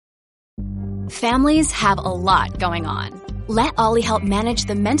Families have a lot going on. Let Ollie help manage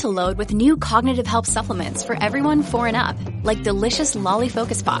the mental load with new cognitive help supplements for everyone 4 and up, like delicious Lolly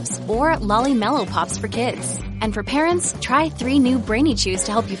Focus Pops or Lolly Mellow Pops for kids. And for parents, try 3 new Brainy Chews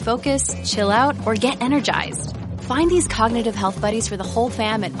to help you focus, chill out, or get energized. Find these cognitive health buddies for the whole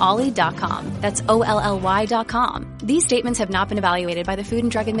fam at ollie.com. That's OLLY.com. These statements have not been evaluated by the Food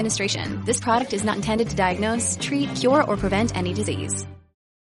and Drug Administration. This product is not intended to diagnose, treat, cure, or prevent any disease.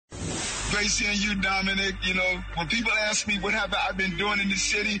 Great seeing you, Dominic. You know, when people ask me what have I been doing in the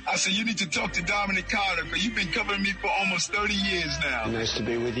city, I say you need to talk to Dominic Carter, because you've been covering me for almost 30 years now. Nice to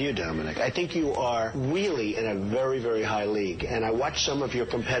be with you, Dominic. I think you are really in a very, very high league. And I watch some of your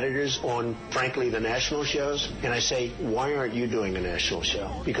competitors on, frankly, the national shows, and I say, why aren't you doing a national show?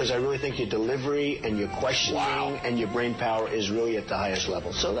 Because I really think your delivery and your questioning and your brain power is really at the highest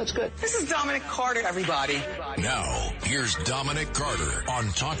level. So that's good. This is Dominic Carter, everybody. Now, here's Dominic Carter on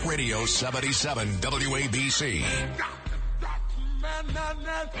Talk Radio 77 WABC.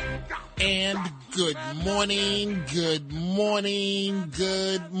 And good morning, good morning,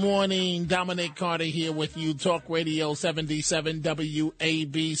 good morning. Dominic Carter here with you, Talk Radio 77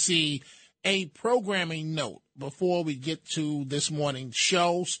 WABC. A programming note before we get to this morning's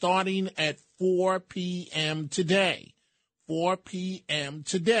show, starting at 4 p.m. today. 4 p.m.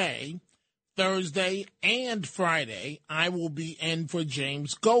 today. Thursday and Friday, I will be in for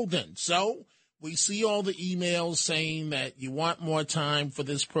James Golden. So we see all the emails saying that you want more time for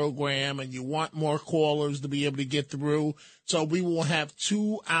this program and you want more callers to be able to get through. So we will have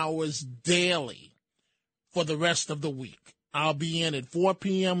 2 hours daily for the rest of the week. I'll be in at 4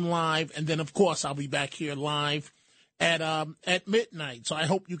 p.m. live, and then, of course, I'll be back here live at midnight. So I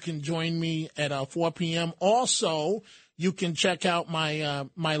hope you can join me at 4 p.m. Also, you can check out my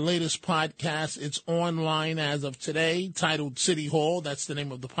latest podcast. It's online as of today, titled City Hall. That's the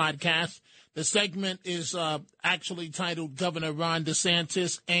name of the podcast. The segment is actually titled Governor Ron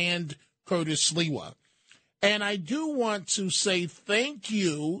DeSantis and Curtis Sliwa. And I do want to say thank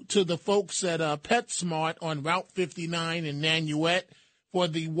you to the folks at PetSmart on Route 59 in Nanuet for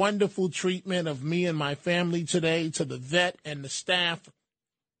the wonderful treatment of me and my family today, to the vet and the staff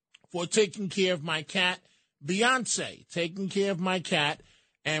for taking care of my cat, Beyonce, taking care of my cat.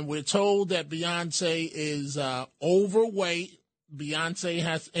 And we're told that Beyonce is overweight. Beyonce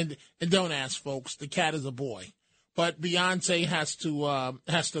has, and don't ask, folks, the cat is a boy, but Beyonce has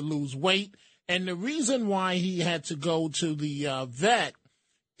to lose weight. And the reason why he had to go to the vet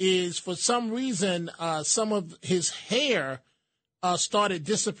is, for some reason, some of his hair started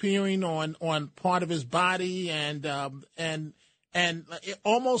disappearing on part of his body, and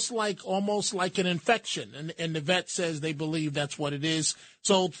almost like an infection. And the vet says they believe that's what it is.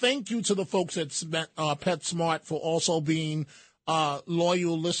 So thank you to the folks at PetSmart for also being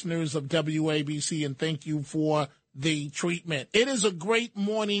loyal listeners of WABC, and thank you for the treatment. It is a great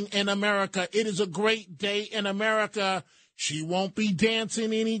morning in America. It is a great day in America. She won't be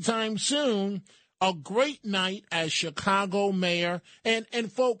dancing anytime soon. A great night as Chicago mayor.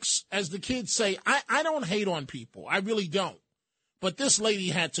 And folks, as the kids say, I don't hate on people. I really don't. But this lady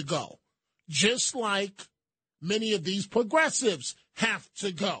had to go, just like many of these progressives have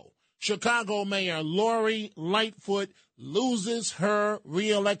to go. Chicago Mayor Lori Lightfoot loses her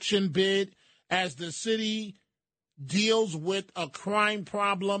reelection bid as the city deals with a crime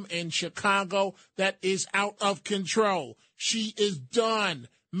problem in Chicago that is out of control. She is done.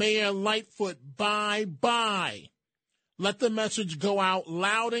 Mayor Lightfoot, bye-bye. Let the message go out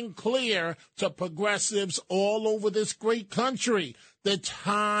loud and clear to progressives all over this great country. The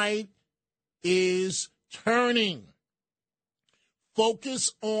tide is turning.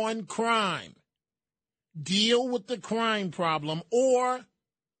 Focus on crime. Deal with the crime problem, or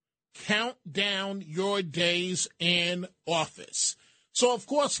count down your days in office. So, of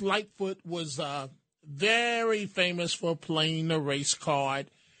course, Lightfoot was very famous for playing the race card.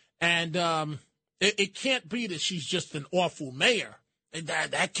 And it can't be that she's just an awful mayor.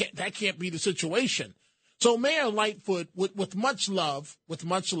 That can't be the situation. So Mayor Lightfoot, with much love,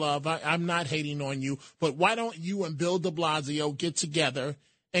 I'm not hating on you, but why don't you and Bill de Blasio get together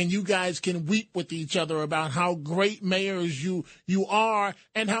and you guys can weep with each other about how great mayors you are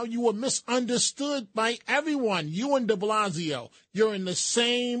and how you were misunderstood by everyone. You and de Blasio, you're in the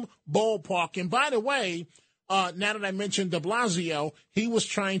same ballpark. And by the way, now that I mentioned de Blasio, he was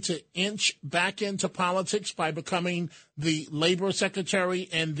trying to inch back into politics by becoming the labor secretary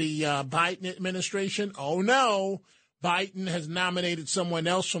in the Biden administration. Oh, no. Biden has nominated someone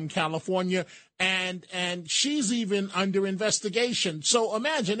else from California, and she's even under investigation. So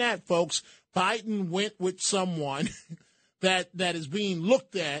imagine that, folks. Biden went with someone that is being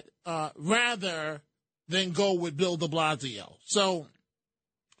looked at rather than go with Bill de Blasio. So,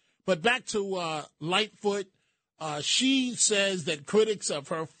 but back to Lightfoot. She says that critics of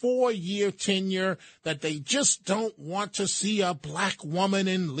her 4-year tenure, that they just don't want to see a black woman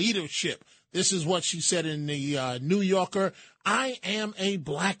in leadership. This is what she said in the New Yorker. I am a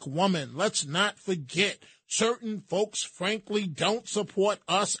black woman. Let's not forget. Certain folks, frankly, don't support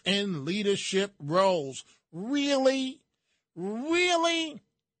us in leadership roles. Really? Really?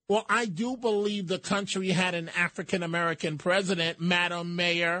 Well, I do believe the country had an African-American president, Madam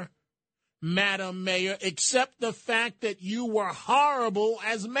Mayor, except the fact that you were horrible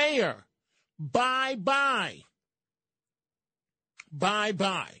as mayor. Bye-bye.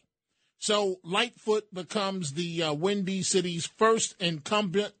 Bye-bye. So Lightfoot becomes the Windy City's first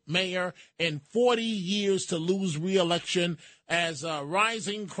incumbent mayor in 40 years to lose re-election as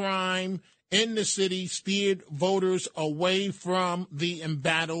rising crime in the city steered voters away from the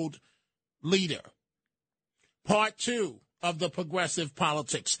embattled leader. Part 2 of the progressive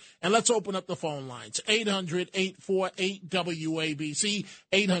politics. And let's open up the phone lines. 800-848-WABC,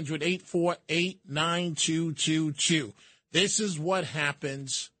 800-848-9222. This is what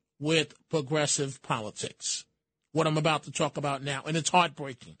happens with progressive politics, what I'm about to talk about now. And it's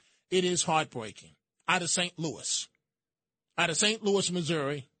heartbreaking. It is heartbreaking. Out of St. Louis,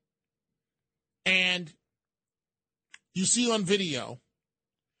 Missouri. And you see on video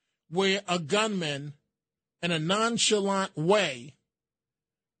where a gunman in a nonchalant way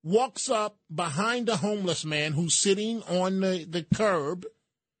walks up behind a homeless man who's sitting on the curb,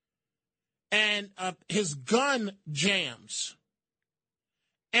 and his gun jams.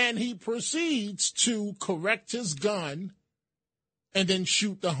 And he proceeds to correct his gun and then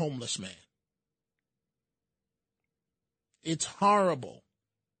shoot the homeless man. It's horrible.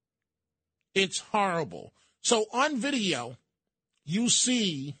 It's horrible. So on video, you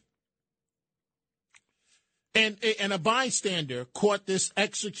see, and a bystander caught this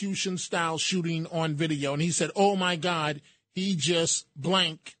execution-style shooting on video, and he said, oh, my God, he just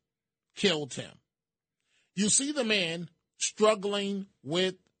blank killed him. You see the man struggling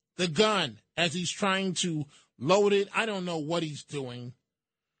with the gun as he's trying to load it. I don't know what he's doing.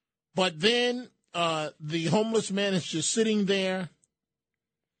 But then the homeless man is just sitting there,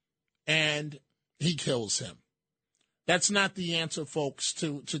 and he kills him. That's not the answer, folks,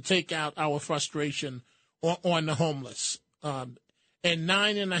 to take out our frustration on the homeless. And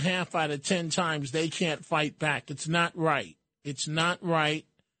 9.5 out of 10 times they can't fight back. It's not right. It's not right.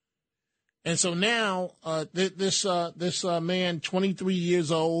 And so now this man, 23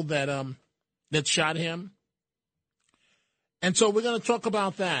 years old, that shot him. And so we're going to talk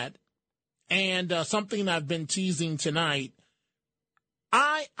about that. And something I've been teasing tonight.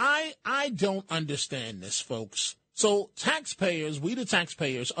 I don't understand this, folks. So taxpayers, we the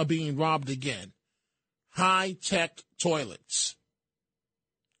taxpayers, are being robbed again. High-tech toilets.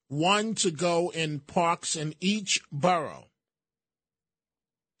 One to go in parks in each borough.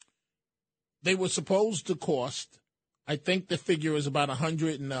 They were supposed to cost, I think the figure is about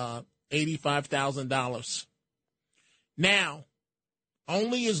 $185,000. Now,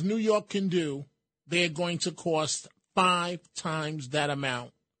 only as New York can do, they're going to cost 5 times that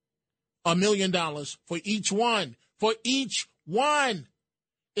amount. $1 million for each one. For each one.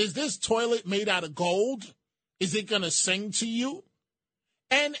 Is this toilet made out of gold? Is it going to sing to you?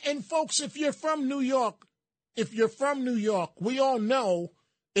 And folks, if you're from New York, we all know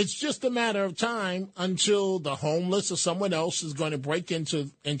it's just a matter of time until the homeless or someone else is going to break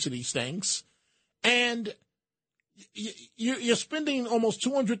into these things. And you're spending almost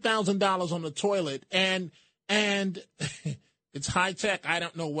 $200,000 on the toilet, and it's high tech. I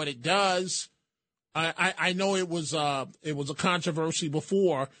don't know what it does. I know it was a controversy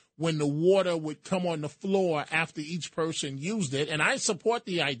before when the water would come on the floor after each person used it, and I support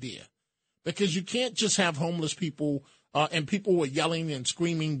the idea because you can't just have homeless people and people were yelling and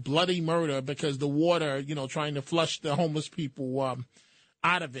screaming bloody murder because the water, trying to flush the homeless people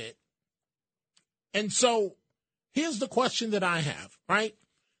out of it. And so here's the question that I have, right?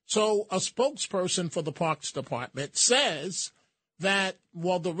 So a spokesperson for the Parks Department says that,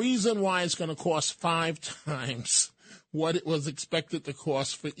 well, the reason why it's going to cost 5 times what it was expected to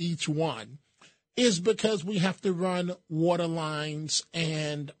cost for each one is because we have to run water lines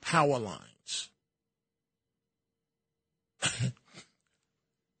and power lines.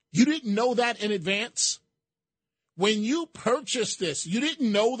 You didn't know that in advance? When you purchased this, you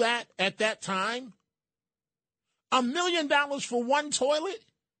didn't know that at that time? $1 million for one toilet?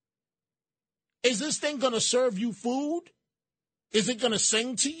 Is this thing going to serve you food? Is it going to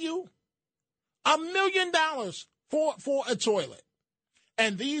sing to you? $1 million for a toilet.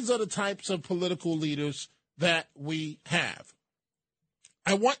 And these are the types of political leaders that we have.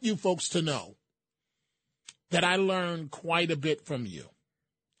 I want you folks to know that I learned quite a bit from you.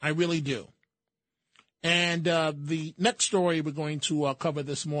 I really do. And the next story we're going to cover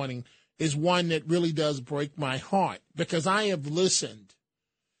this morning is one that really does break my heart, because I have listened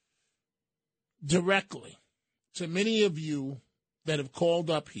directly to many of you that have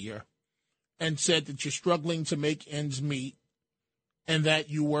called up here and said that you're struggling to make ends meet and that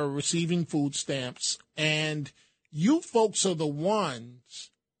you were receiving food stamps. And you folks are the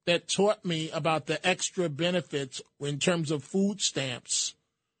ones that taught me about the extra benefits in terms of food stamps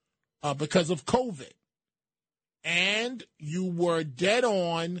because of COVID. And you were dead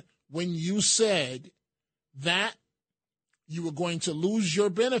on when you said that you were going to lose your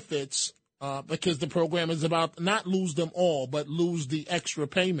benefits because the program is about not lose them all, but lose the extra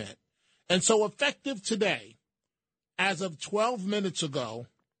payment. And so effective today, as of 12 minutes ago,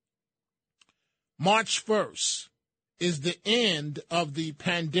 March 1st, is the end of the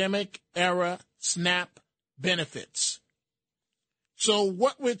pandemic-era SNAP benefits. So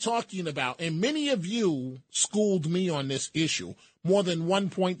what we're talking about, and many of you schooled me on this issue, more than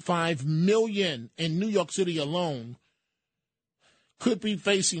 1.5 million in New York City alone could be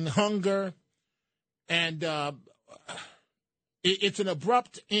facing hunger, and it's an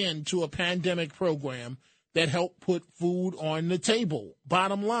abrupt end to a pandemic program that helped put food on the table,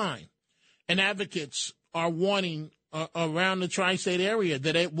 bottom line. And advocates are warning around the tri-state area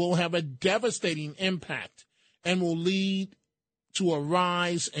that it will have a devastating impact and will lead to a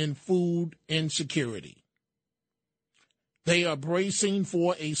rise in food insecurity. They are bracing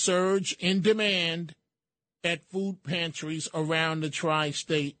for a surge in demand at food pantries around the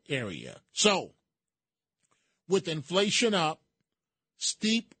tri-state area. So, with inflation up,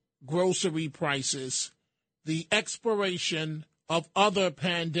 steep grocery prices, the expiration of other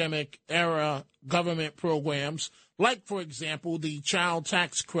pandemic-era government programs, like, for example, the child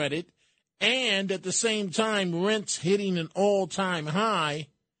tax credit, and at the same time rents hitting an all-time high,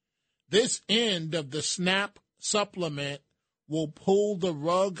 this end of the SNAP supplement will pull the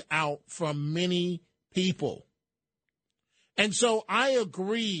rug out from many people. And so I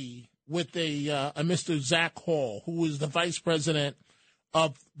agree with a Mr. Zach Hall, who is the vice president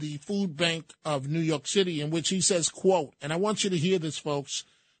of the Food Bank of New York City, in which he says, quote, and I want you to hear this, folks,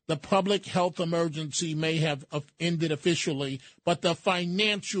 the public health emergency may have ended officially, but the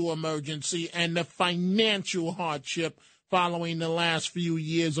financial emergency and the financial hardship following the last few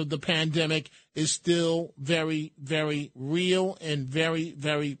years of the pandemic is still very, very real and very,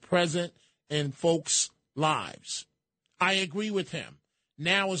 very present in folks' lives. I agree with him.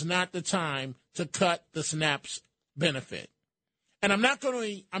 Now is not the time to cut the SNAP's benefit. And I'm not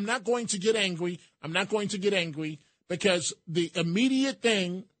going to get angry. I'm not going to get angry because the immediate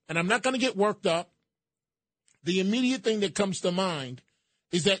thing, and I'm not going to get worked up, the immediate thing that comes to mind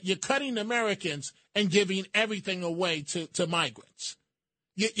is that you're cutting Americans and giving everything away to migrants.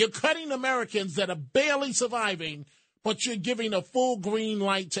 You're cutting Americans that are barely surviving, but you're giving a full green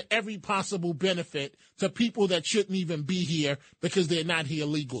light to every possible benefit to people that shouldn't even be here because they're not here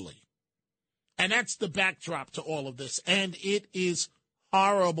legally. And that's the backdrop to all of this. And it is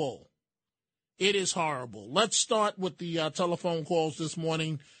horrible. It is horrible. Let's start with the telephone calls this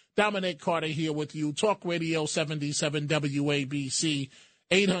morning. Dominic Carter here with you. Talk Radio 77 WABC,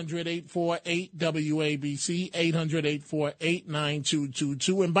 800-848-WABC,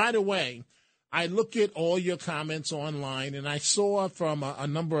 800-848-9222. And by the way, I look at all your comments online, and I saw from a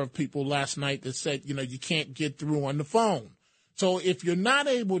number of people last night that said, you can't get through on the phone. So if you're not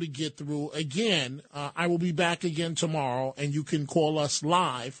able to get through, again, I will be back again tomorrow, and you can call us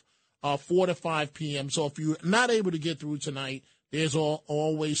live 4 to 5 p.m. So if you're not able to get through tonight, there's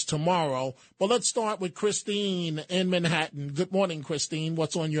always tomorrow. But let's start with Christine in Manhattan. Good morning, Christine.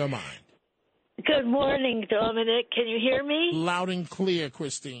 What's on your mind? Good morning, Dominic. Can you hear me? Loud and clear,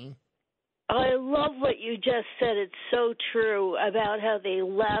 Christine. I love what you just said. It's so true about how they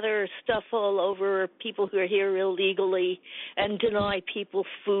lather stuff all over people who are here illegally and deny people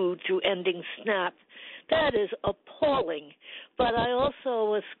food through ending SNAP. That is appalling. But I also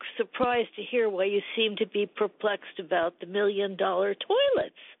was surprised to hear why you seem to be perplexed about the $1 million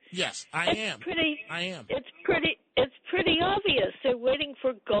toilets. Yes, I am. It's pretty obvious. They're waiting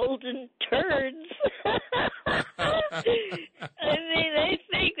for golden turds. I mean, they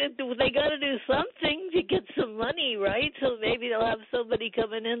think that they got to do something to get some money, right? So maybe they'll have somebody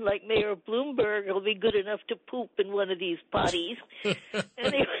coming in like Mayor Bloomberg who'll be good enough to poop in one of these potties.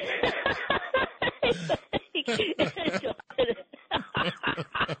 Anyway.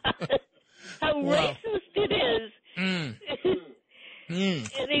 How racist it is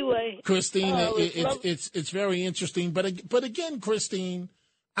Anyway, Christine, it's very interesting. But again, Christine,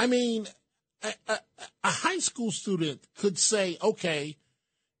 I mean, a high school student could say, okay,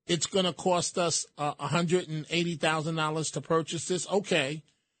 it's going to cost us $180,000 to purchase this. Okay,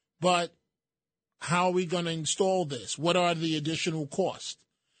 but how are we going to install this? What are the additional costs?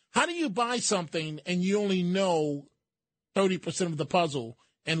 How do you buy something and you only know 30% of the puzzle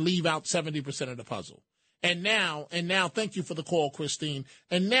and leave out 70% of the puzzle? And now, thank you for the call, Christine.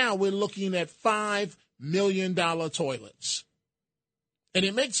 And now we're looking at $5 million toilets. And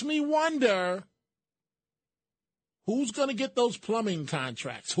it makes me wonder, who's going to get those plumbing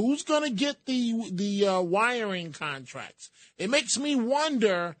contracts? Who's going to get the wiring contracts? It makes me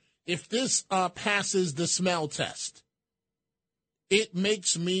wonder if this passes the smell test. It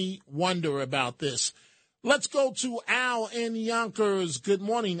makes me wonder about this. Let's go to Al in Yonkers. Good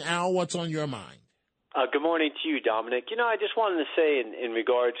morning, Al. What's on your mind? Good morning to you, Dominic. You know, I just wanted to say in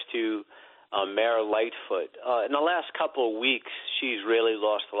regards to Mayor Lightfoot, in the last couple of weeks, she's really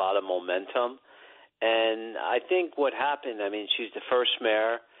lost a lot of momentum. And I think what happened, I mean, she's the first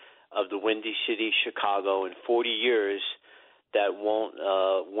mayor of the Windy City, Chicago, in 40 years that won't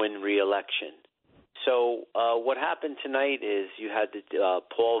win re-election. So what happened tonight is you had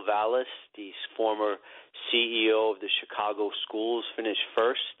Paul Vallis, the former CEO of the Chicago schools, finish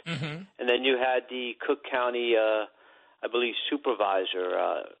first. Mm-hmm. And then you had the Cook County, I believe,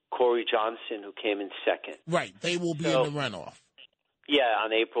 supervisor, Corey Johnson, who came in second. Right. They will be in the runoff. Yeah,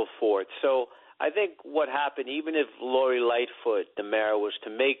 on April 4th. So I think what happened, even if Lori Lightfoot, the mayor, was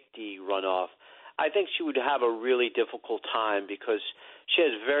to make the runoff, I think she would have a really difficult time because she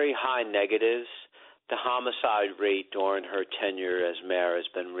has very high negatives. The homicide rate during her tenure as mayor has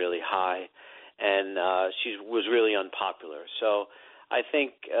been really high, and she was really unpopular. So I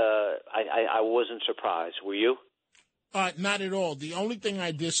think I wasn't surprised. Were you? Not at all. The only thing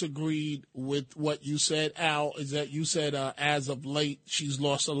I disagreed with what you said, Al, is that you said as of late she's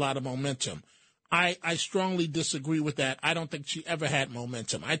lost a lot of momentum. I strongly disagree with that. I don't think she ever had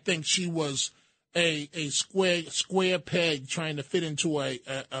momentum. I think she was a square peg trying to fit into a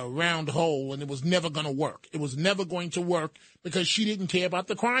round hole, and it was never going to work. It was never going to work because she didn't care about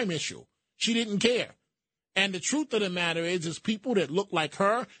the crime issue. She didn't care. And the truth of the matter is people that look like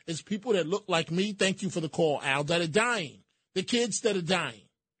her, is people that look like me, thank you for the call, Al, that are dying. The kids that are dying.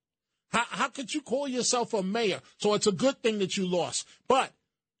 How could you call yourself a mayor? So it's a good thing that you lost. But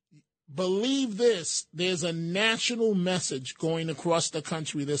believe this, there's a national message going across the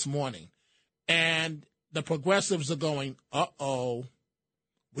country this morning. And the progressives are going, uh-oh,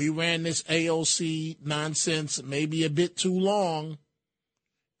 we ran this AOC nonsense maybe a bit too long.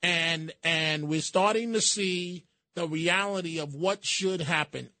 And we're starting to see the reality of what should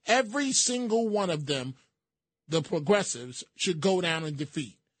happen. Every single one of them, the progressives, should go down in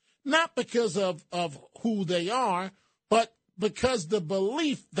defeat. Not because of who they are, but because the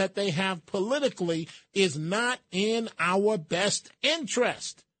belief that they have politically is not in our best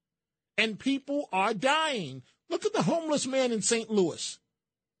interest. And people are dying. Look at the homeless man in St. Louis.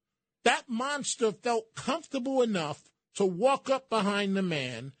 That monster felt comfortable enough to walk up behind the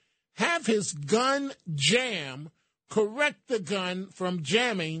man, have his gun jam, correct the gun from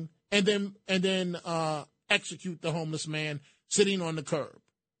jamming, and then execute the homeless man sitting on the curb,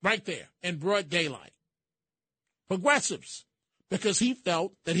 right there in broad daylight. Progressives, because he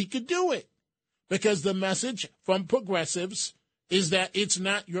felt that he could do it. Because the message from progressives is that it's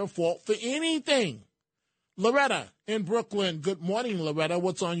not your fault for anything. Loretta in Brooklyn. Good morning, Loretta.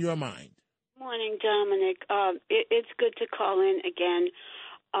 What's on your mind? Morning, Dominic. It's good to call in again.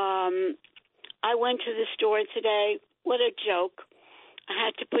 I went to the store today. What a joke. I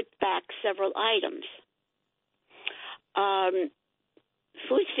had to put back several items.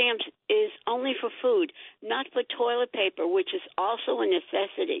 Food stamps is only for food, not for toilet paper, which is also a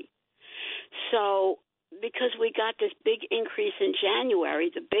necessity. So because we got this big increase in January,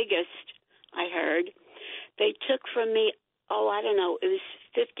 the biggest, I heard, they took from me, I don't know, it was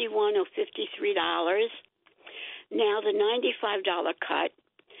 $51 or $53. Now the $95 cut,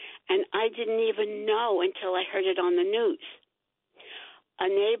 and I didn't even know until I heard it on the news. A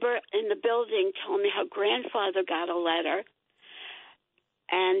neighbor in the building told me her grandfather got a letter,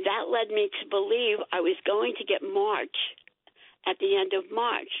 and that led me to believe I was going to get March at the end of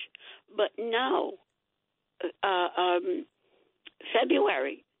March. But no,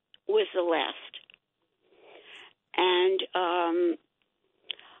 February was the last. And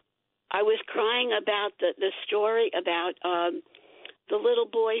I was crying about the story about the little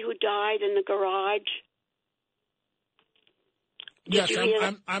boy who died in the garage. Yes,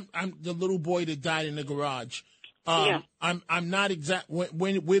 I'm the little boy that died in the garage. I'm not exact.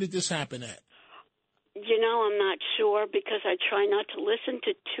 Where did this happen at? I'm not sure because I try not to listen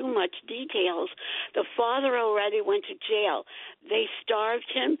to too much details. The father already went to jail. They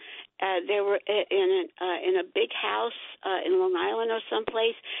starved him. They were in a big house in Long Island or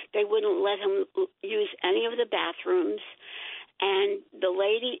someplace. They wouldn't let him use any of the bathrooms. And the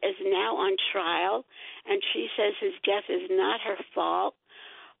lady is now on trial, and she says his death is not her fault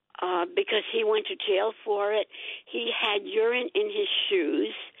because he went to jail for it. He had urine in his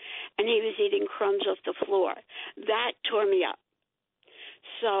shoes, and he was eating crumbs off the floor. That tore me up.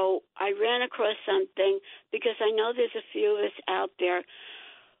 So I ran across something because I know there's a few of us out there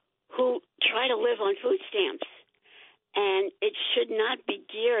who try to live on food stamps, and it should not be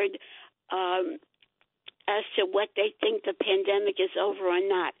geared as to what they think the pandemic is over or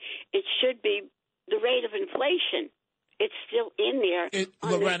not. It should be the rate of inflation. It's still in there.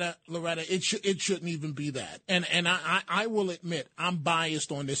 Loretta, it shouldn't even be that. And I will admit I'm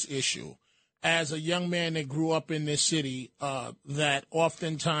biased on this issue. As a young man that grew up in this city, that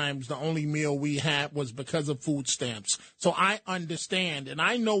oftentimes the only meal we had was because of food stamps. So I understand, and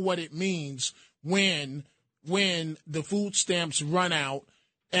I know what it means when the food stamps run out,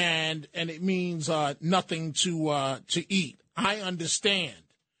 and it means nothing to eat. I understand.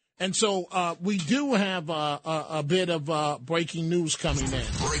 And so we do have a bit of breaking news coming in.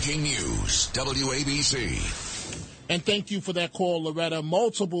 Breaking news, WABC. And thank you for that call, Loretta.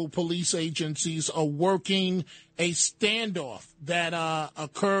 Multiple police agencies are working a standoff that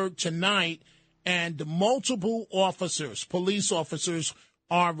occurred tonight, and multiple police officers,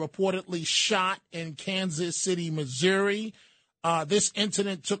 are reportedly shot in Kansas City, Missouri. This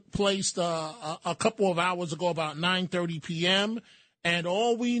incident took place a couple of hours ago, about 9:30 p.m., and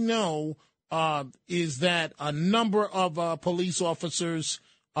all we know is that a number of police officers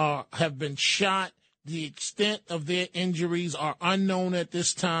have been shot. The extent of their injuries are unknown at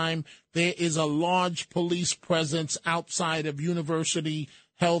this time. There is a large police presence outside of University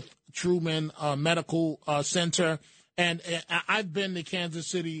Health Truman Medical Center. And I've been to Kansas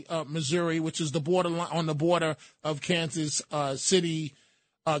City, Missouri, which is on the border of Kansas City,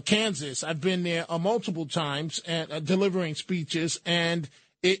 Kansas. I've been there multiple times and delivering speeches, and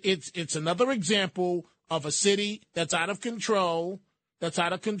it's another example of a city that's out of control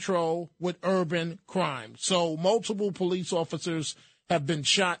with urban crime. So multiple police officers have been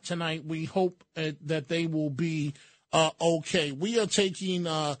shot tonight. We hope that they will be okay. We are taking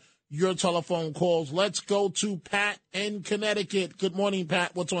your telephone calls. Let's go to Pat in Connecticut. Good morning,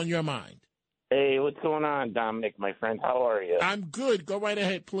 Pat. What's on your mind? Hey, what's going on, Dominic, my friend? How are you? I'm good. Go right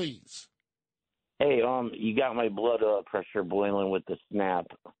ahead, please. Hey, you got my blood pressure boiling with the SNAP.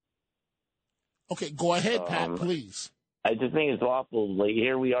 Okay, go ahead, Pat, please. I just think it's awful. Like,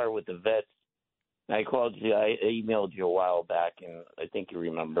 here we are with the vets. I called you, I emailed you a while back, and I think you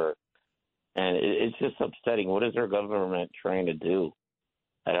remember. And it's just upsetting. What is our government trying to do?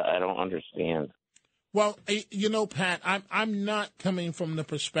 I don't understand. Well, Pat, I'm not coming from the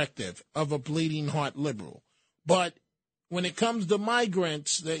perspective of a bleeding heart liberal, but when it comes to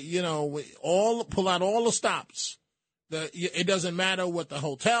migrants, pull out all the stops. It doesn't matter what the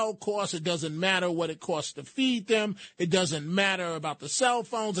hotel costs. It doesn't matter what it costs to feed them. It doesn't matter about the cell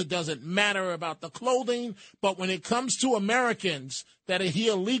phones. It doesn't matter about the clothing. But when it comes to Americans that are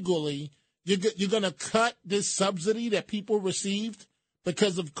here legally, you're going to cut this subsidy that people received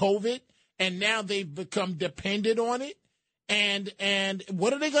because of COVID, and now they've become dependent on it. And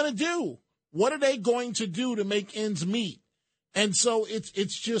what are they going to do? What are they going to do to make ends meet? And so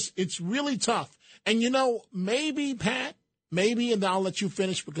it's really tough. And, maybe, Pat, and I'll let you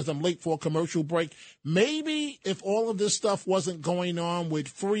finish because I'm late for a commercial break, maybe if all of this stuff wasn't going on with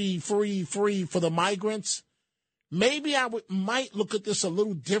free for the migrants, maybe I might look at this a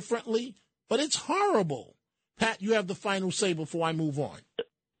little differently, but it's horrible. Pat, you have the final say before I move on.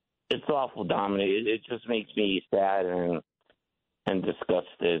 It's awful, Dominic. It just makes me sad and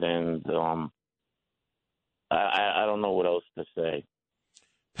disgusted, and I don't know what else to say.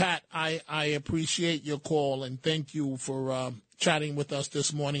 Pat, I appreciate your call, and thank you for chatting with us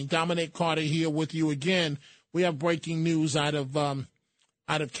this morning. Dominic Carter here with you again. We have breaking news out of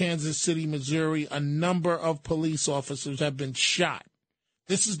Kansas City, Missouri. A number of police officers have been shot.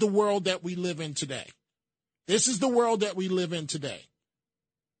 This is the world that we live in today.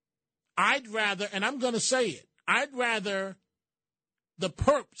 I'd rather, and I'm going to say it, I'd rather the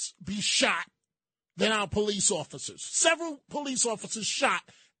perps be shot than our police officers. Several police officers shot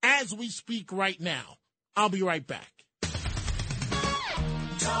as we speak right now. I'll be right back.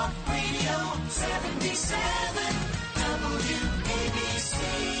 Talk Radio 77 WABC.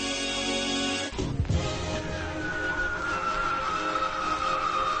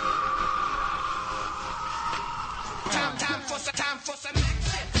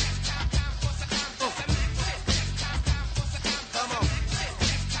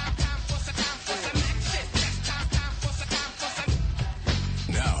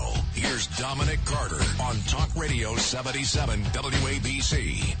 Dominic Carter on Talk Radio 77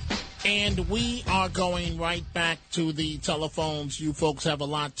 WABC. And we are going right back to the telephones. You folks have a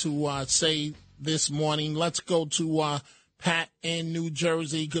lot to say this morning. Let's go to Pat in New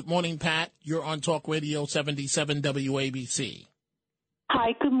Jersey. Good morning, Pat. You're on Talk Radio 77 WABC.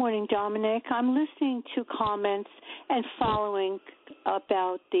 Hi, good morning, Dominic. I'm listening to comments and following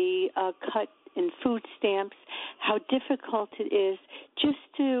about the cut in food stamps, how difficult it is just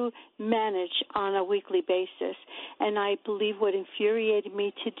to manage on a weekly basis. And I believe what infuriated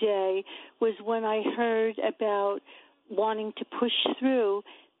me today was when I heard about wanting to push through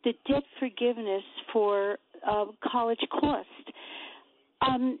the debt forgiveness for college cost.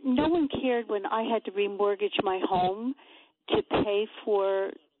 No one cared when I had to remortgage my home to pay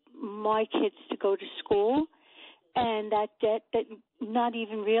for my kids to go to school, and that debt, that not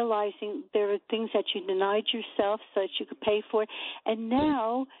even realizing there are things that you denied yourself so that you could pay for it, and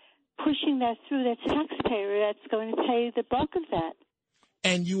now pushing that through, that taxpayer that's going to pay the bulk of that.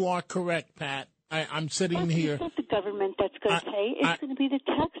 And you are correct, Pat. I'm sitting here. It's not the government that's going to pay. It's going to be the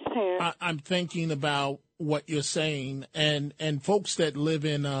taxpayer. I'm thinking about what you're saying, and folks that live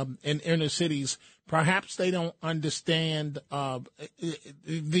in inner cities, perhaps they don't understand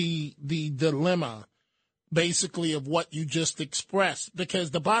the dilemma, basically, of what you just expressed.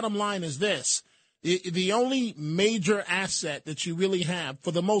 Because the bottom line is this: the only major asset that you really have,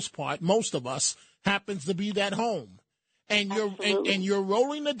 for the most part, most of us, happens to be that home. And you're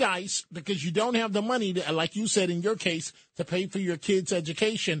rolling the dice because you don't have the money, to, like you said in your case, to pay for your kids'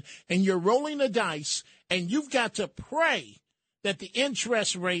 education. And you're rolling the dice, and you've got to pray that the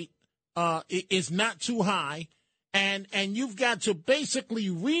interest rate is not too high. And you've got to basically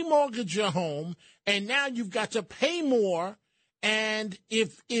remortgage your home, and now you've got to pay more. And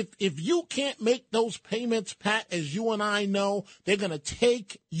if you can't make those payments, Pat, as you and I know, they're going to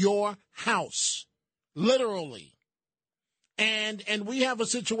take your house, literally. And we have a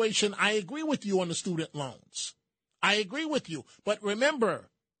situation, I agree with you on the student loans. I agree with you. But remember,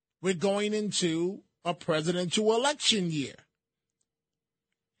 we're going into a presidential election year.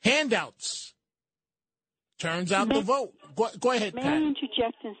 Handouts. Turns out the vote. Go ahead, Pat. May I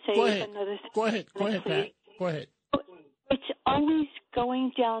interject and say another thing? Go ahead, Pat. Go ahead. It's always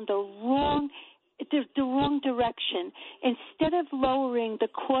going down the wrong direction. Instead of lowering the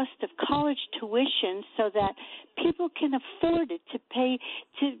cost of college tuition so that people can afford it, to pay,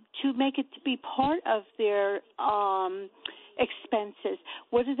 to make it to be part of their expenses,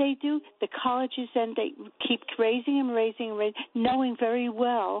 what do? The colleges then they keep raising, knowing very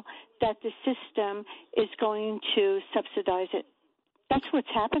well that the system is going to subsidize it. That's what's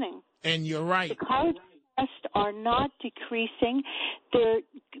happening. And you're right. The college costs are not decreasing; they're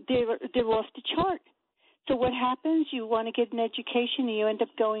off the chart. So what happens? You want to get an education, and you end up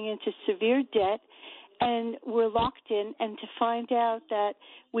going into severe debt, and we're locked in. And to find out that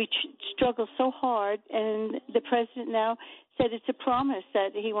we struggle so hard, and the president now said it's a promise that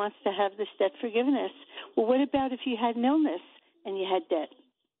he wants to have this debt forgiveness. Well, what about if you had an illness and you had debt?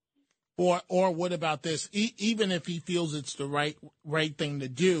 Or what about this? Even if he feels it's the right thing to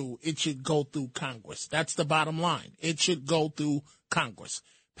do, it should go through Congress. That's the bottom line. It should go through Congress.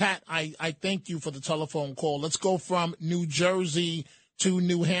 Pat, I thank you for the telephone call. Let's go from New Jersey to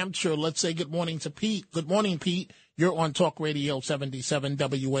New Hampshire. Let's say good morning to Pete. Good morning, Pete. You're on Talk Radio 77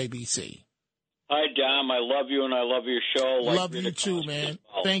 WABC. Hi, Dom. I love you, and I love your show. Love you too, man.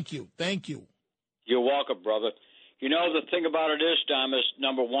 Thank you. You're welcome, brother. You know, the thing about it is, Dom, is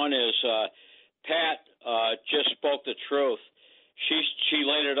number one is Pat just spoke the truth. She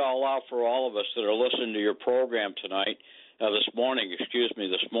laid it all out for all of us that are listening to your program tonight, this morning.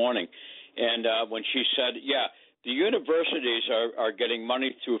 And when she said, the universities are getting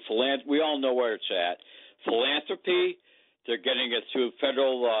money through philanthropy. We all know where it's at. Philanthropy, they're getting it through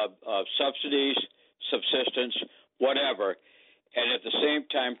federal subsidies, subsistence, whatever. And at the same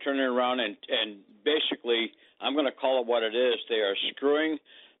time, turning around and basically, I'm going to call it what it is. They are screwing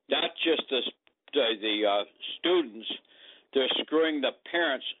not just the students, they're screwing the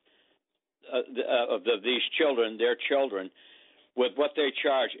parents of these children, their children, with what they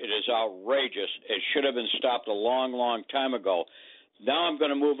charge. It is outrageous. It should have been stopped a long, long time ago. Now I'm going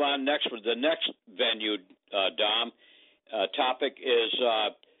to move on next with the next venue, Dom. Topic is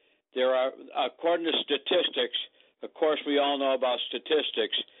there are, according to statistics, of course we all know about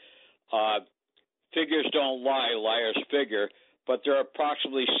statistics, figures don't lie, liars figure, but there are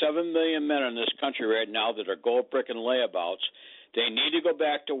approximately 7 million men in this country right now that are gold brick and layabouts. They need to go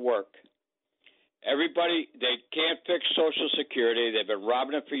back to work. Everybody, they can't fix Social Security. They've been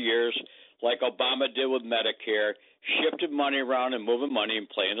robbing it for years, like Obama did with Medicare. shifting money around and moving money and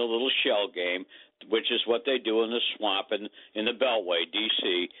playing a little shell game, which is what they do in the swamp and in the Beltway,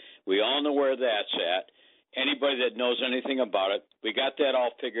 D.C. We all know where that's at. Anybody that knows anything about it, we got that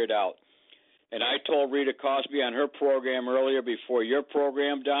all figured out. And I told Rita Cosby on her program earlier before your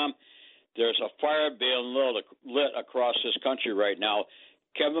program, Dom, there's a fire being lit across this country right now.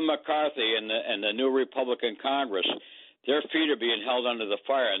 Kevin McCarthy and the new Republican Congress, their feet are being held under the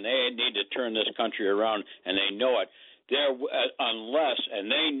fire, and they need to turn this country around, and they know it. Unless,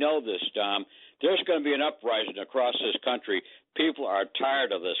 and they know this, Dom, there's going to be an uprising across this country. People are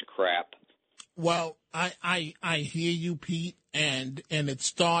tired of this crap. Well, I hear you, Pete, and it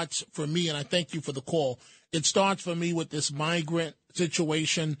starts for me, and I thank you for the call. It starts for me with this migrant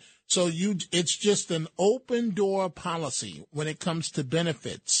situation. So it's just an open door policy when it comes to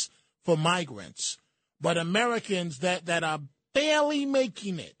benefits for migrants. But Americans that are barely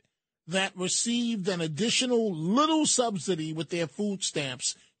making it, that received an additional little subsidy with their food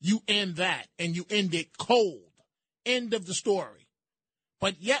stamps, you end that, and you end it cold. End of the story.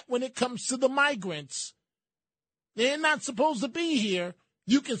 But yet when it comes to the migrants, they're not supposed to be here.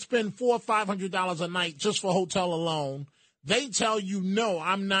 You can spend $400 or $500 a night just for hotel alone. They tell you, no,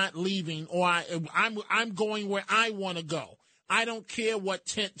 I'm not leaving, or I'm going where I want to go. I don't care what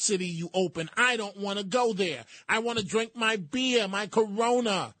tent city you open. I don't want to go there. I want to drink my beer, my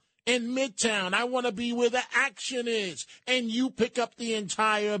Corona in Midtown. I want to be where the action is. And you pick up the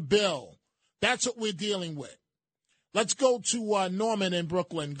entire bill. That's what we're dealing with. Let's go to Norman in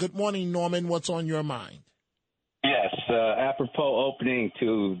Brooklyn. Good morning, Norman. What's on your mind? Yes, apropos opening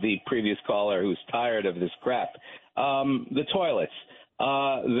to the previous caller who's tired of this crap. The toilets.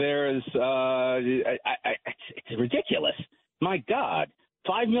 It's ridiculous. My God,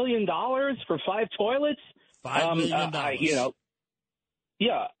 $5 million for 5 toilets? $5 million.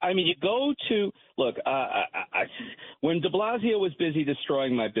 Yeah. I mean, you go to look. When De Blasio was busy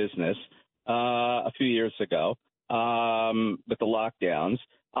destroying my business a few years ago with the lockdowns,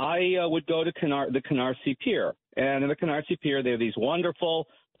 I would go to the Canarsie Pier, and in the Canarsie Pier, there are these wonderful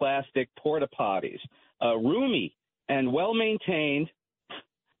plastic porta potties, roomy and well maintained,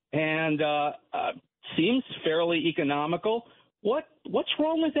 and seems fairly economical. What's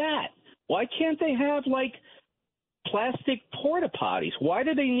wrong with that? Why can't they have like plastic porta potties? Why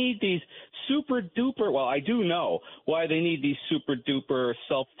do they need these super duper? Well, I do know why they need these super duper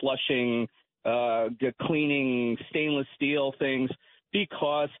self-flushing, cleaning stainless steel things,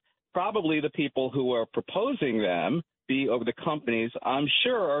 because probably the people who are proposing them, the companies, I'm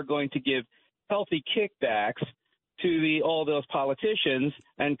sure are going to give healthy kickbacks to all those politicians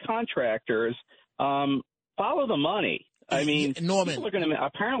and contractors. Follow the money. I mean, Norman,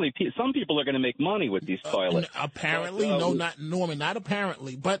 apparently some people are going to make money with these toilets. Apparently, no, not Norman, not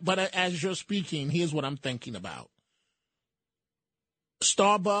apparently. But as you're speaking, here's what I'm thinking about: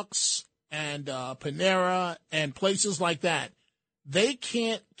 Starbucks and Panera and places like that. They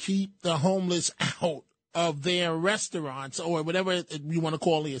can't keep the homeless out of their restaurants or whatever you want to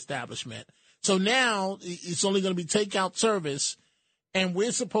call the establishment. So now it's only going to be takeout service, and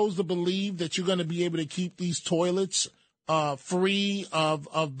we're supposed to believe that you're going to be able to keep these toilets free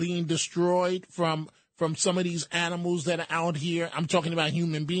of being destroyed from some of these animals that are out here. I'm talking about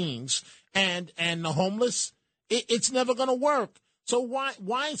human beings and the homeless. It's never going to work. So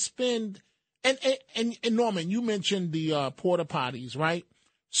why spend? And Norman, you mentioned the porta potties, right?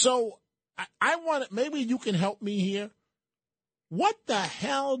 So I want maybe you can help me here. What the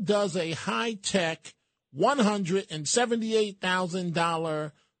hell does a high-tech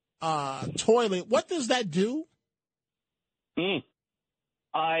 $178,000 toilet? What does that do?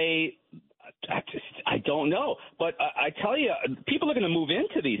 I don't know, but I tell you, people are going to move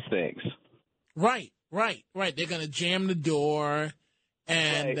into these things. Right. They're going to jam the door,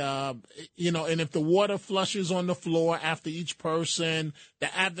 and right. And if the water flushes on the floor after each person,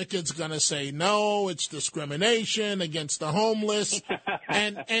 the advocate's going to say no, it's discrimination against the homeless.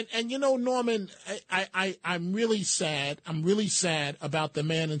 and Norman, I'm really sad. I'm really sad about the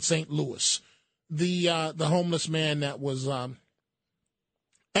man in St. Louis. The homeless man that was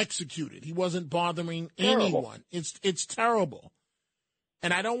executed. He wasn't bothering anyone. It's terrible.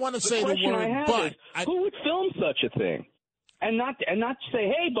 And I don't want to say the word, but who would film such a thing, and not say,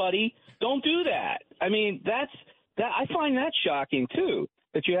 "Hey, buddy, don't do that." I mean, that I find that shocking too.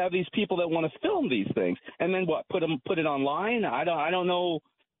 That you have these people that want to film these things, and then put it online. I don't know.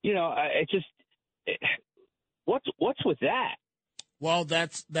 What's with that? Well,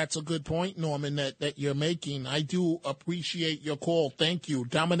 that's a good point, Norman, that you're making. I do appreciate your call. Thank you.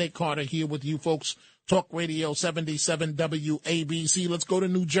 Dominic Carter here with you folks. Talk Radio 77 WABC. Let's go to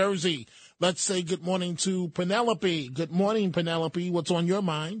New Jersey. Let's say good morning to Penelope. Good morning, Penelope. What's on your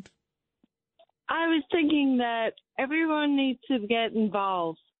mind? I was thinking that everyone needs to get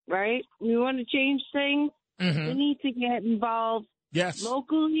involved, right? We want to change things. Mm-hmm. We need to get involved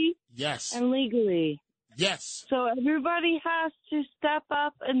locally and legally. Yes. So everybody has to step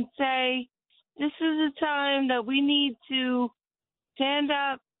up and say, this is a time that we need to stand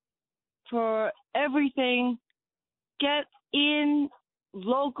up for everything, get in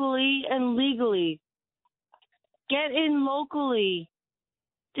locally and legally. Get in locally.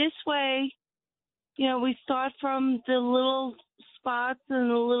 This way, we start from the little spots and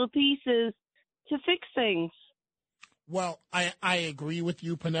the little pieces to fix things. Well, I agree with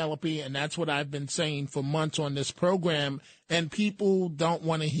you, Penelope, and that's what I've been saying for months on this program, and people don't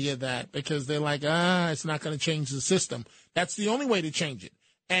want to hear that because they're like, it's not going to change the system. That's the only way to change it.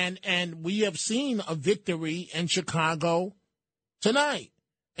 And we have seen a victory in Chicago tonight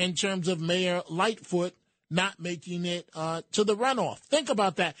in terms of Mayor Lightfoot not making it to the runoff. Think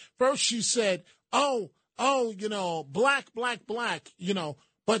about that. First she said, black,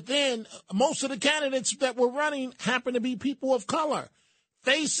 but then most of the candidates that were running happen to be people of color.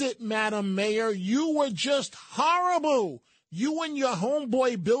 Face it, Madam Mayor, you were just horrible. You and your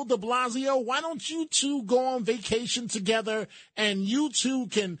homeboy, Bill de Blasio, why don't you two go on vacation together and you two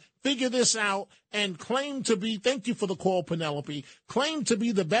can figure this out and claim to be, thank you for the call, Penelope, claim to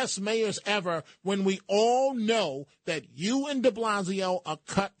be the best mayors ever when we all know that you and de Blasio are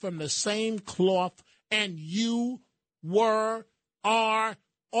cut from the same cloth and you are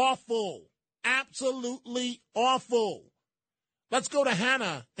awful. Absolutely awful. Let's go to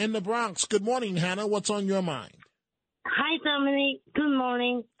Hannah in the Bronx. Good morning, Hannah. What's on your mind? Hi, Dominic. Good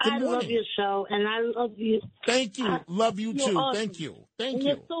morning. Good morning. I love your show, and I love you. Thank you. Love you, too. Awesome. Thank you. Thank and you.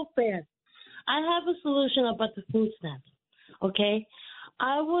 You're so fair. I have a solution about the food stamps, okay?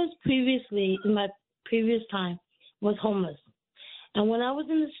 I was previously, in my previous time, was homeless. And when I was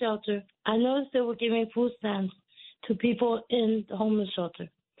in the shelter, I noticed they were giving food stamps to people in the homeless shelter.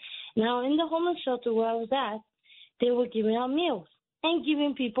 Now, in the homeless shelter where I was at, they were giving out meals and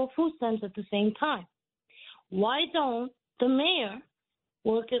giving people food stamps at the same time. Why don't the mayor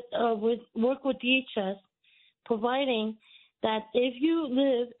work with DHS, providing that if you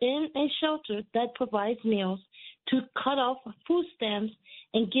live in a shelter that provides meals, to cut off food stamps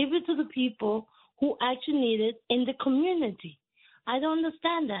and give it to the people who actually need it in the community? I don't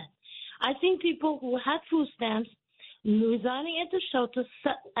understand that. I think people who had food stamps residing at the shelter,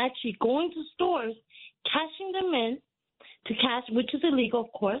 actually going to stores, cashing them in to cash, which is illegal,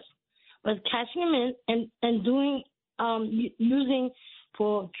 of course, but cashing them in and doing using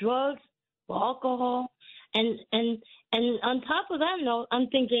for drugs, for alcohol, and on top of that note, I'm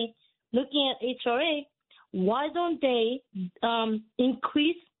thinking, looking at HRA, why don't they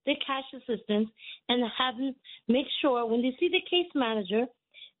increase the cash assistance and have them make sure when they see the case manager,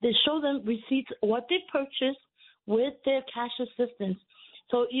 they show them receipts what they purchased with their cash assistance,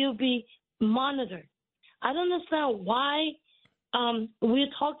 so it'll be monitored. I don't understand why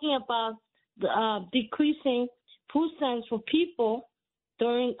we're talking about decreasing food stamps for people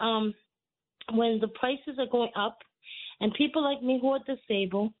during when the prices are going up, and people like me who are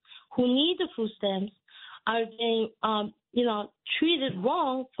disabled, who need the food stamps, are being treated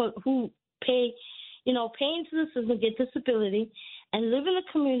wrong for who pay into the system, get disability, and live in the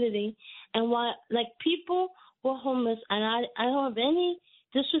community, and why people who are homeless, and I don't have any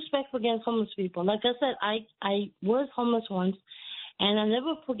disrespect against homeless people. Like I said, I was homeless once, and I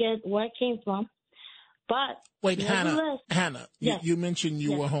never forget where I came from. But wait, Hannah, yes. you mentioned you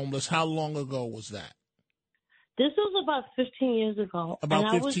Yes. were homeless. How long ago was that? This was about 15 years ago. About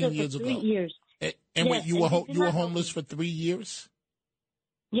and 15 I was there years for ago. 3 years. And yes, wait, you were not homeless for 3 years?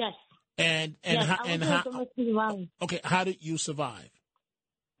 Yes. And yes, okay, how did you survive?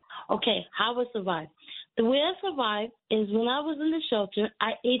 Okay, how I survived. The way I survived is when I was in the shelter,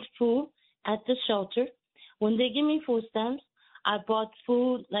 I ate food at the shelter. When they give me food stamps, I bought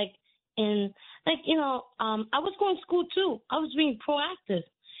food I was going to school too. I was being proactive,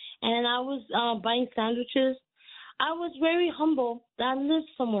 and I was buying sandwiches. I was very humble that I lived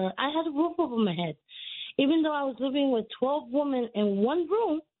somewhere. I had a roof over my head. Even though I was living with 12 women in one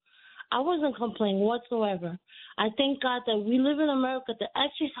room, I wasn't complaining whatsoever. I thank God that we live in America that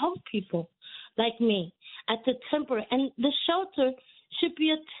actually helps people like me at the temporary. And the shelter should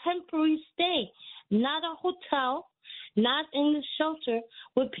be a temporary stay, not a hotel, not in the shelter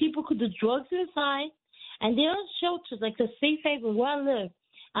where people could do drugs inside. And there are shelters like the Safe Haven where I live.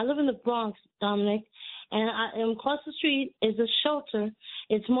 I live in the Bronx, Dominic, and across the street is a shelter.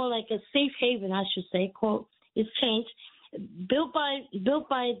 It's more like a safe haven, I should say. It's changed. built by Bill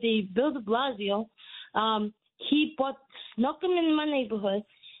de Blasio. He snuck them in my neighborhood,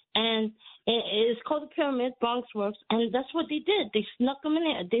 and it's called the Pyramid, Bronx Works, and that's what they did. They snuck them in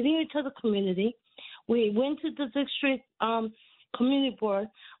there. They didn't even tell the community. We went to the district community board.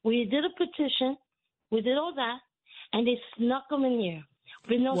 We did a petition. We did all that, and they snuck them in there.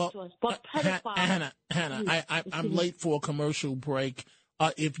 But Hannah, I'm late for a commercial break.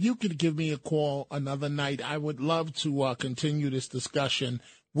 If you could give me a call another night, I would love to continue this discussion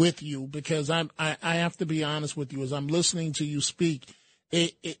with you, because I have to be honest with you. As I'm listening to you speak,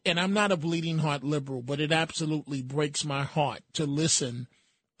 and I'm not a bleeding heart liberal, but it absolutely breaks my heart to listen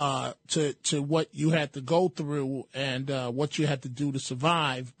to what you had to go through and what you had to do to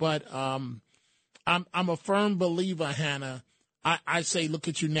survive. But I'm a firm believer, Hannah. I say, look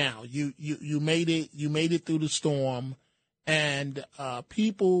at you now. You made it. You made it through the storm, and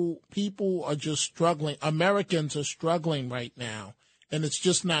people are just struggling. Americans are struggling right now, and it's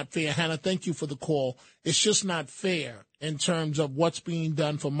just not fair. Hannah, thank you for the call. It's just not fair in terms of what's being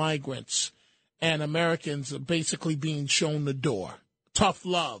done for migrants, and Americans are basically being shown the door. Tough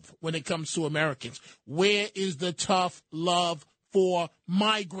love when it comes to Americans. Where is the tough love for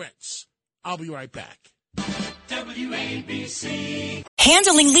migrants? I'll be right back. WABC.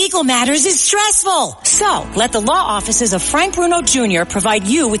 Handling legal matters is stressful. So, let the law offices of Frank Bruno Jr. provide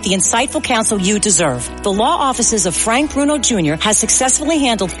you with the insightful counsel you deserve. The law offices of Frank Bruno Jr. has successfully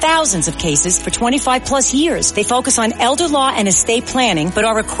handled thousands of cases for 25 plus years. They focus on elder law and estate planning, but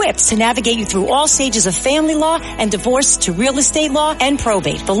are equipped to navigate you through all stages of family law and divorce to real estate law and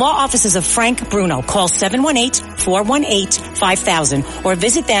probate. The law offices of Frank Bruno. Call 718-418-5000 or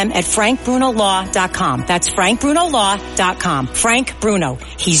visit them at frankbrunolaw.com. That's frankbrunolaw.com. Frank Bruno.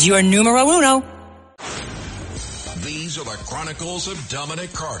 He's your numero uno. These are the Chronicles of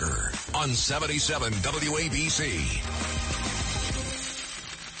Dominic Carter on 77 WABC.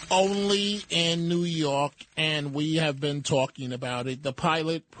 Only in New York, and we have been talking about it, the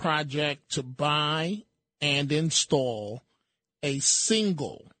pilot project to buy and install a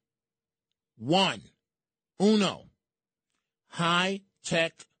single uno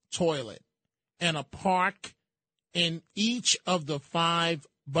high-tech toilet and a park in each of the 5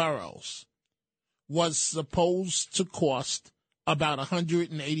 boroughs was supposed to cost about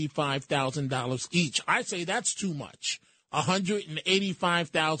 $185,000 each. I say that's too much,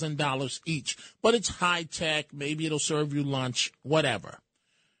 $185,000 each. But it's high tech. Maybe it'll serve you lunch, whatever.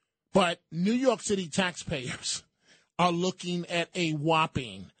 But New York City taxpayers are looking at a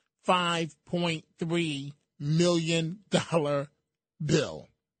whopping $5.3 million bill.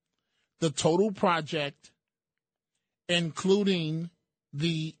 The total project, including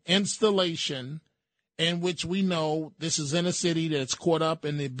the installation, in which we know this is in a city that's caught up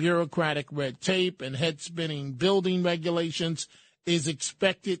in the bureaucratic red tape and head-spinning building regulations, is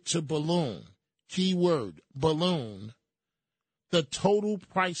expected to balloon. Keyword, balloon. The total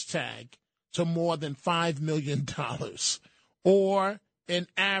price tag to more than $5 million, or an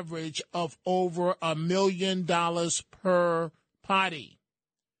average of over $1 million per party.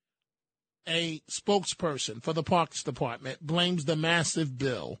 A spokesperson for the Parks Department blames the massive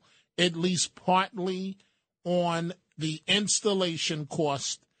bill, at least partly, on the installation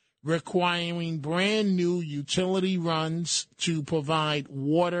cost, requiring brand new utility runs to provide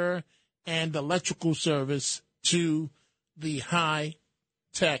water and electrical service to the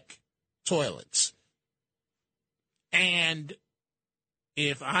high-tech toilets. And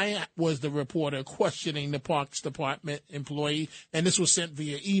if I was the reporter questioning the Parks Department employee, and this was sent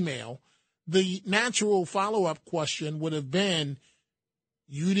via email, the natural follow-up question would have been,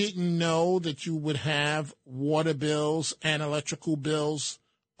 you didn't know that you would have water bills and electrical bills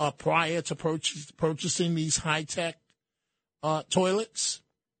prior to purchasing these high-tech toilets?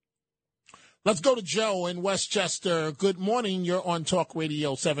 Let's go to Joe in Westchester. Good morning. You're on Talk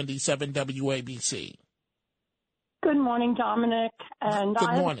Radio 77 WABC. Good morning, Dominic. And Good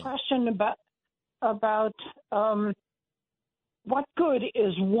I have morning. a question about what good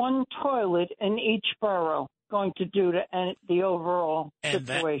is one toilet in each borough going to do to the overall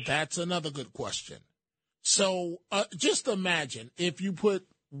situation? That's another good question. So just imagine if you put,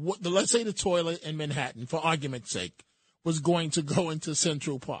 let's say the toilet in Manhattan, for argument's sake, was going to go into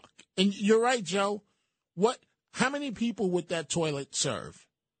Central Park. And you're right, Joe. How many people would that toilet serve?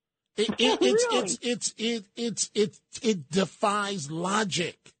 It defies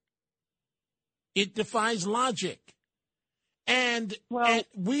logic. It defies logic. And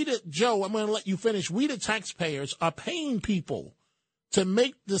we, Joe, I'm going to let you finish. We, the taxpayers, are paying people to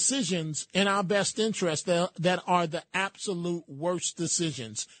make decisions in our best interest that are the absolute worst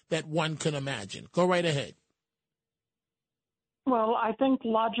decisions that one can imagine. Go right ahead. Well, I think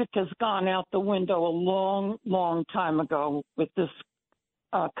logic has gone out the window a long, long time ago with this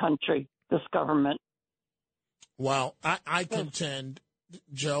country, this government. Well, I contend,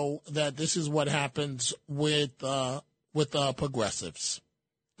 Joe, that this is what happens with progressives.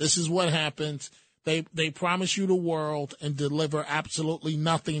 This is what happens. They promise you the world and deliver absolutely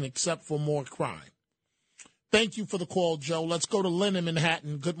nothing except for more crime. Thank you for the call, Joe. Let's go to Lynn in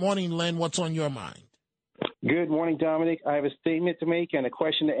Manhattan. Good morning, Lynn. What's on your mind? Good morning, Dominic. I have a statement to make and a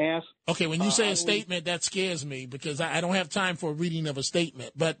question to ask. Okay, when you say a statement, that scares me because I don't have time for a reading of a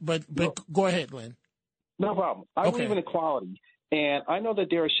statement. But go ahead, Lynn. No problem. I believe in equality, and I know that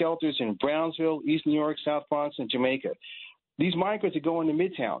there are shelters in Brownsville, East New York, South Bronx, and Jamaica. These migrants are going to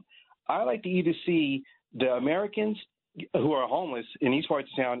Midtown. I like to either see the Americans who are homeless in these parts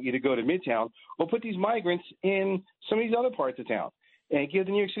of town either go to Midtown or put these migrants in some of these other parts of town and give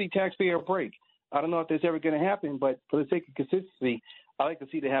the New York City taxpayer a break. I don't know if that's ever going to happen, but for the sake of consistency, I like to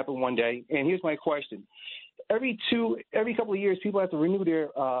see that happen one day. And here's my question. Every couple of years, people have to renew their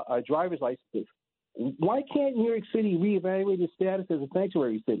driver's licenses. Why can't New York City reevaluate its status as a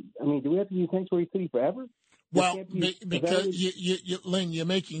sanctuary city? I mean, do we have to be a sanctuary city forever? Well, because Lynn, you're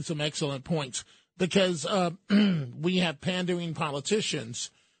making some excellent points. Because we have pandering politicians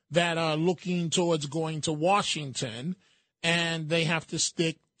that are looking towards going to Washington, and they have to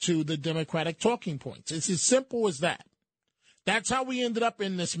stick to the Democratic talking points. It's as simple as that. That's how we ended up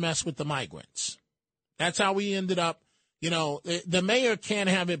in this mess with the migrants. That's how we ended up. You know, the mayor can't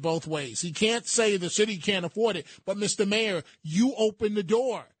have it both ways. He can't say the city can't afford it, but Mr. Mayor, you opened the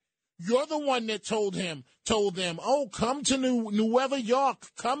door. You're the one that told them, oh, come to New York,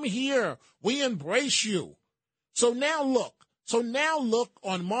 come here. We embrace you. So now look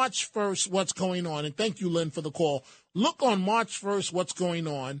on March 1st what's going on. And thank you, Lynn, for the call. Look on March 1st what's going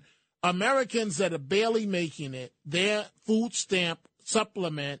on. Americans that are barely making it, their food stamp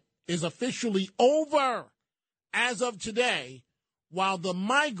supplement is officially over as of today, while the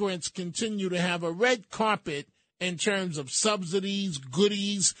migrants continue to have a red carpet in terms of subsidies,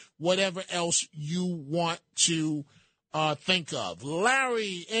 goodies, whatever else you want to think of.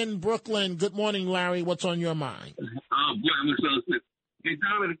 Larry in Brooklyn. Good morning, Larry. What's on your mind?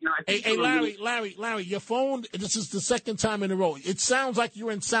 Hey, Larry, your phone, this is the second time in a row. It sounds like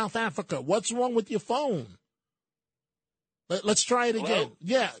you're in South Africa. What's wrong with your phone? Let's try it again. Hello?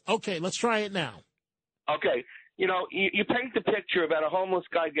 Yeah, okay, let's try it now. Okay. You know, you paint the picture about a homeless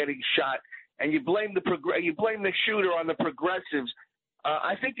guy getting shot, and you blame the shooter on the progressives.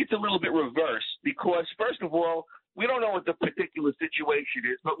 I think it's a little bit reversed because, first of all, we don't know what the particular situation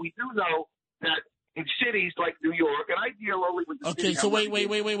is, but we do know that in cities like New York, and I deal only with the Okay, so wait.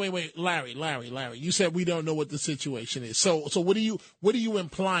 Larry. You said we don't know what the situation is. So what are you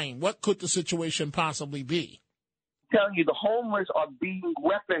implying? What could the situation possibly be? I'm telling you, the homeless are being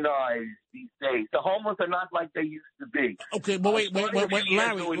weaponized these days. The homeless are not like they used to be. Okay, but wait,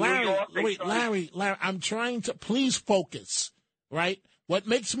 Larry, I'm trying to please focus, right? What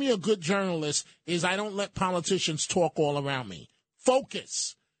makes me a good journalist is I don't let politicians talk all around me.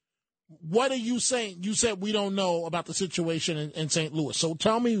 Focus. What are you saying? You said we don't know about the situation in St. Louis. So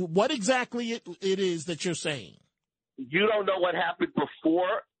tell me what exactly it is that you're saying. You don't know what happened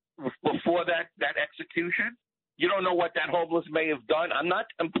before that execution? You don't know what that homeless may have done? I'm not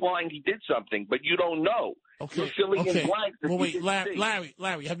implying he did something, but you don't know. Okay. You're filling in blanks. Well, wait,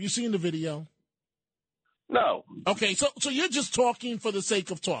 Larry, have you seen the video? No. Okay, so you're just talking for the sake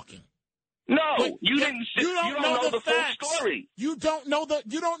of talking. No, you don't know the facts. Full story. You don't know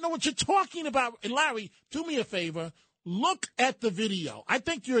what you're talking about. And Larry, do me a favor. Look at the video. I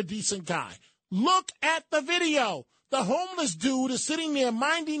think you're a decent guy. Look at the video. The homeless dude is sitting there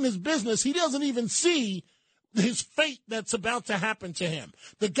minding his business. He doesn't even see his fate that's about to happen to him.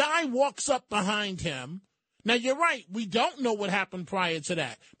 The guy walks up behind him. Now, you're right. We don't know what happened prior to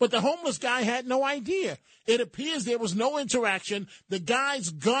that. But the homeless guy had no idea. It appears there was no interaction. The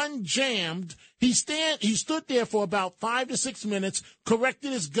guy's gun jammed. He stood there for about 5 to 6 minutes,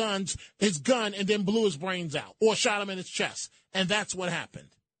 corrected his gun, and then blew his brains out or shot him in his chest. And that's what happened.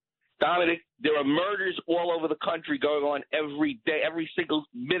 Dominic, there are murders all over the country going on every day, every single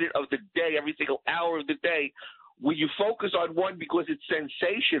minute of the day, every single hour of the day. When you focus on one because it's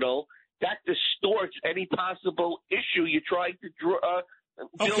sensational, that distorts any possible issue you're trying to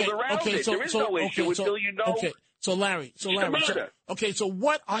build around it. There is no issue until you know. Okay, so Larry. So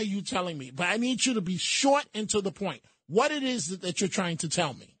what are you telling me? But I need you to be short and to the point. What it is that you're trying to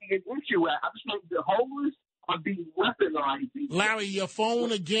tell me? I'm saying the homeless are being weaponized. Larry, your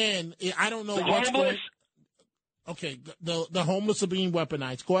phone again. I don't know what's going on. Okay, the homeless are being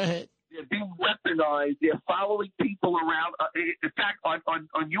weaponized. Go ahead. They're being weaponized. weaponized. They're following people around. In fact,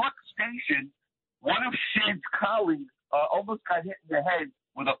 on York Station, one of Sid's colleagues almost got hit in the head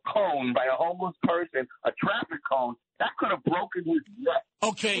with a cone by a homeless person, a traffic cone. That could have broken his neck.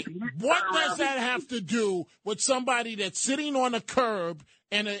 Okay, what does that have to do with somebody that's sitting on a curb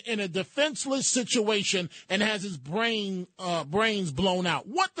in a defenseless situation and has his brains blown out?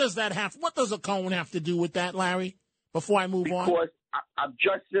 What does a cone have to do with that, Larry? Before I move on, because I'm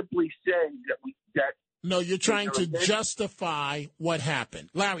just simply saying that. No, you're trying to justify what happened.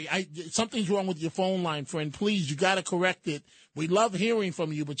 Larry, something's wrong with your phone line, friend. Please, you got to correct it. We love hearing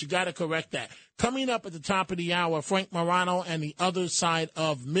from you, but you got to correct that. Coming up at the top of the hour, Frank Morano and the other side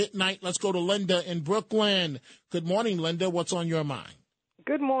of midnight. Let's go to Linda in Brooklyn. Good morning, Linda. What's on your mind?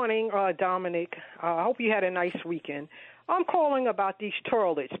 Good morning, Dominic. I hope you had a nice weekend. I'm calling about these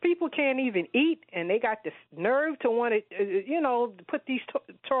toilets. People can't even eat, and they got the nerve to want to, put these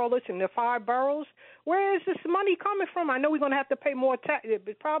toilets in the 5 boroughs. Where is this money coming from? I know we're going to have to pay more tax.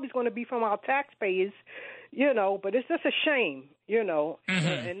 It probably is going to be from our taxpayers, but it's just a shame,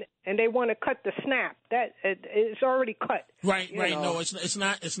 Mm-hmm. and they want to cut the SNAP. That it's already cut. Right. No, it's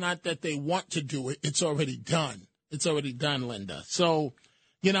not. It's not that they want to do it. It's already done. It's already done, Linda. So.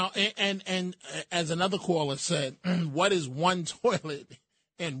 And as another caller said, what is one toilet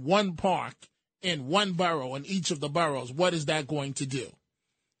in one park in one borough in each of the boroughs? What is that going to do?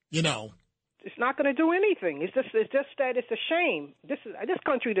 It's not going to do anything. It's just that it's a shame. This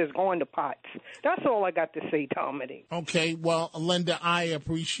country is going to pots. That's all I got to say, Dominic. Okay, well, Linda, I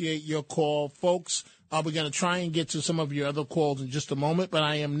appreciate your call, folks. We're going to try and get to some of your other calls in just a moment, but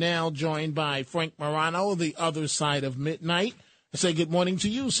I am now joined by Frank Morano, the other side of midnight. I say good morning to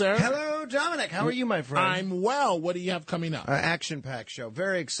you, sir. Hello, Dominic. How are you, my friend? I'm well. What do you have coming up? Action-packed show.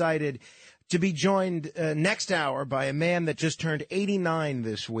 Very excited to be joined next hour by a man that just turned 89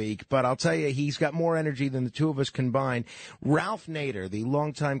 this week. But I'll tell you, he's got more energy than the two of us combined. Ralph Nader, the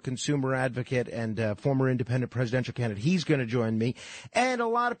longtime consumer advocate and former independent presidential candidate, he's going to join me. And a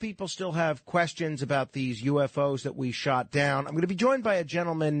lot of people still have questions about these UFOs that we shot down. I'm going to be joined by a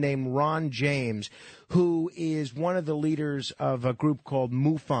gentleman named Ron James, who is one of the leaders of a group called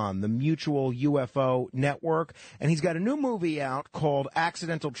MUFON, the Mutual UFO Network. And he's got a new movie out called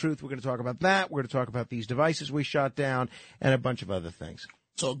Accidental Truth. We're going to talk about that. We're going to talk about these devices we shot down and a bunch of other things.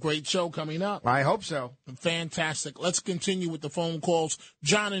 So a great show coming up. I hope so. Fantastic. Let's continue with the phone calls.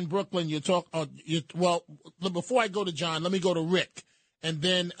 John in Brooklyn, well, before I go to John, let me go to Rick. And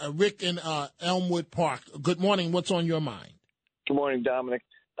then Rick in Elmwood Park. Good morning. What's on your mind? Good morning, Dominic.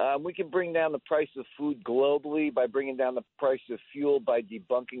 We can bring down the price of food globally by bringing down the price of fuel by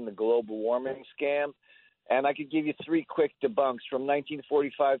debunking the global warming scam. And I could give you 3 quick debunks from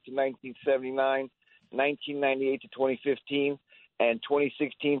 1945 to 1979, 1998 to 2015, and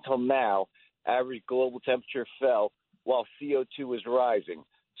 2016 till now. Average global temperature fell while CO2 was rising.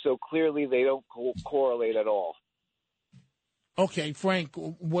 So clearly they don't correlate at all. Okay, Frank,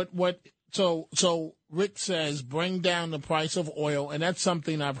 So Rick says bring down the price of oil, and that's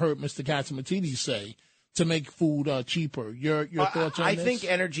something I've heard Mr. Catsimatidis say, to make food cheaper. Your thoughts on this? I think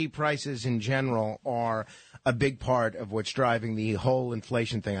energy prices in general are a big part of what's driving the whole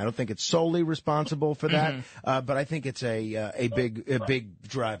inflation thing. I don't think it's solely responsible for that, but I think it's a big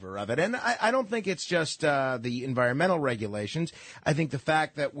driver of it. And I don't think it's just the environmental regulations. I think the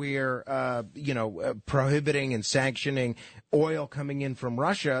fact that we're prohibiting and sanctioning oil coming in from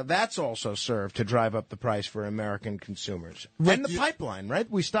Russia, that's also served to drive up the price for American consumers. Rick, and the pipeline, right?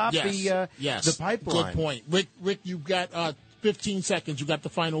 We stopped the pipeline. Good point. Rick, you've got 15 seconds. You got the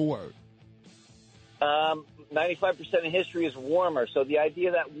final word. 95% of history is warmer, so the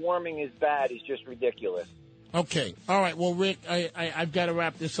idea that warming is bad is just ridiculous. Okay. All right. Well, Rick, I've got to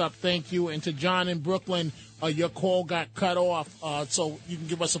wrap this up. Thank you. And to John in Brooklyn, your call got cut off, so you can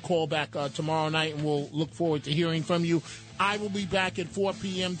give us a call back tomorrow night, and we'll look forward to hearing from you. I will be back at 4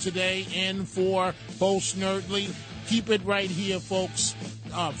 p.m. today and for Post Nerdly. Keep it right here, folks.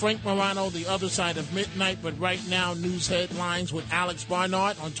 Frank Morano, the other side of midnight, but right now, news headlines with Alex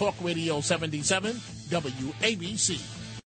Barnard on Talk Radio 77 WABC.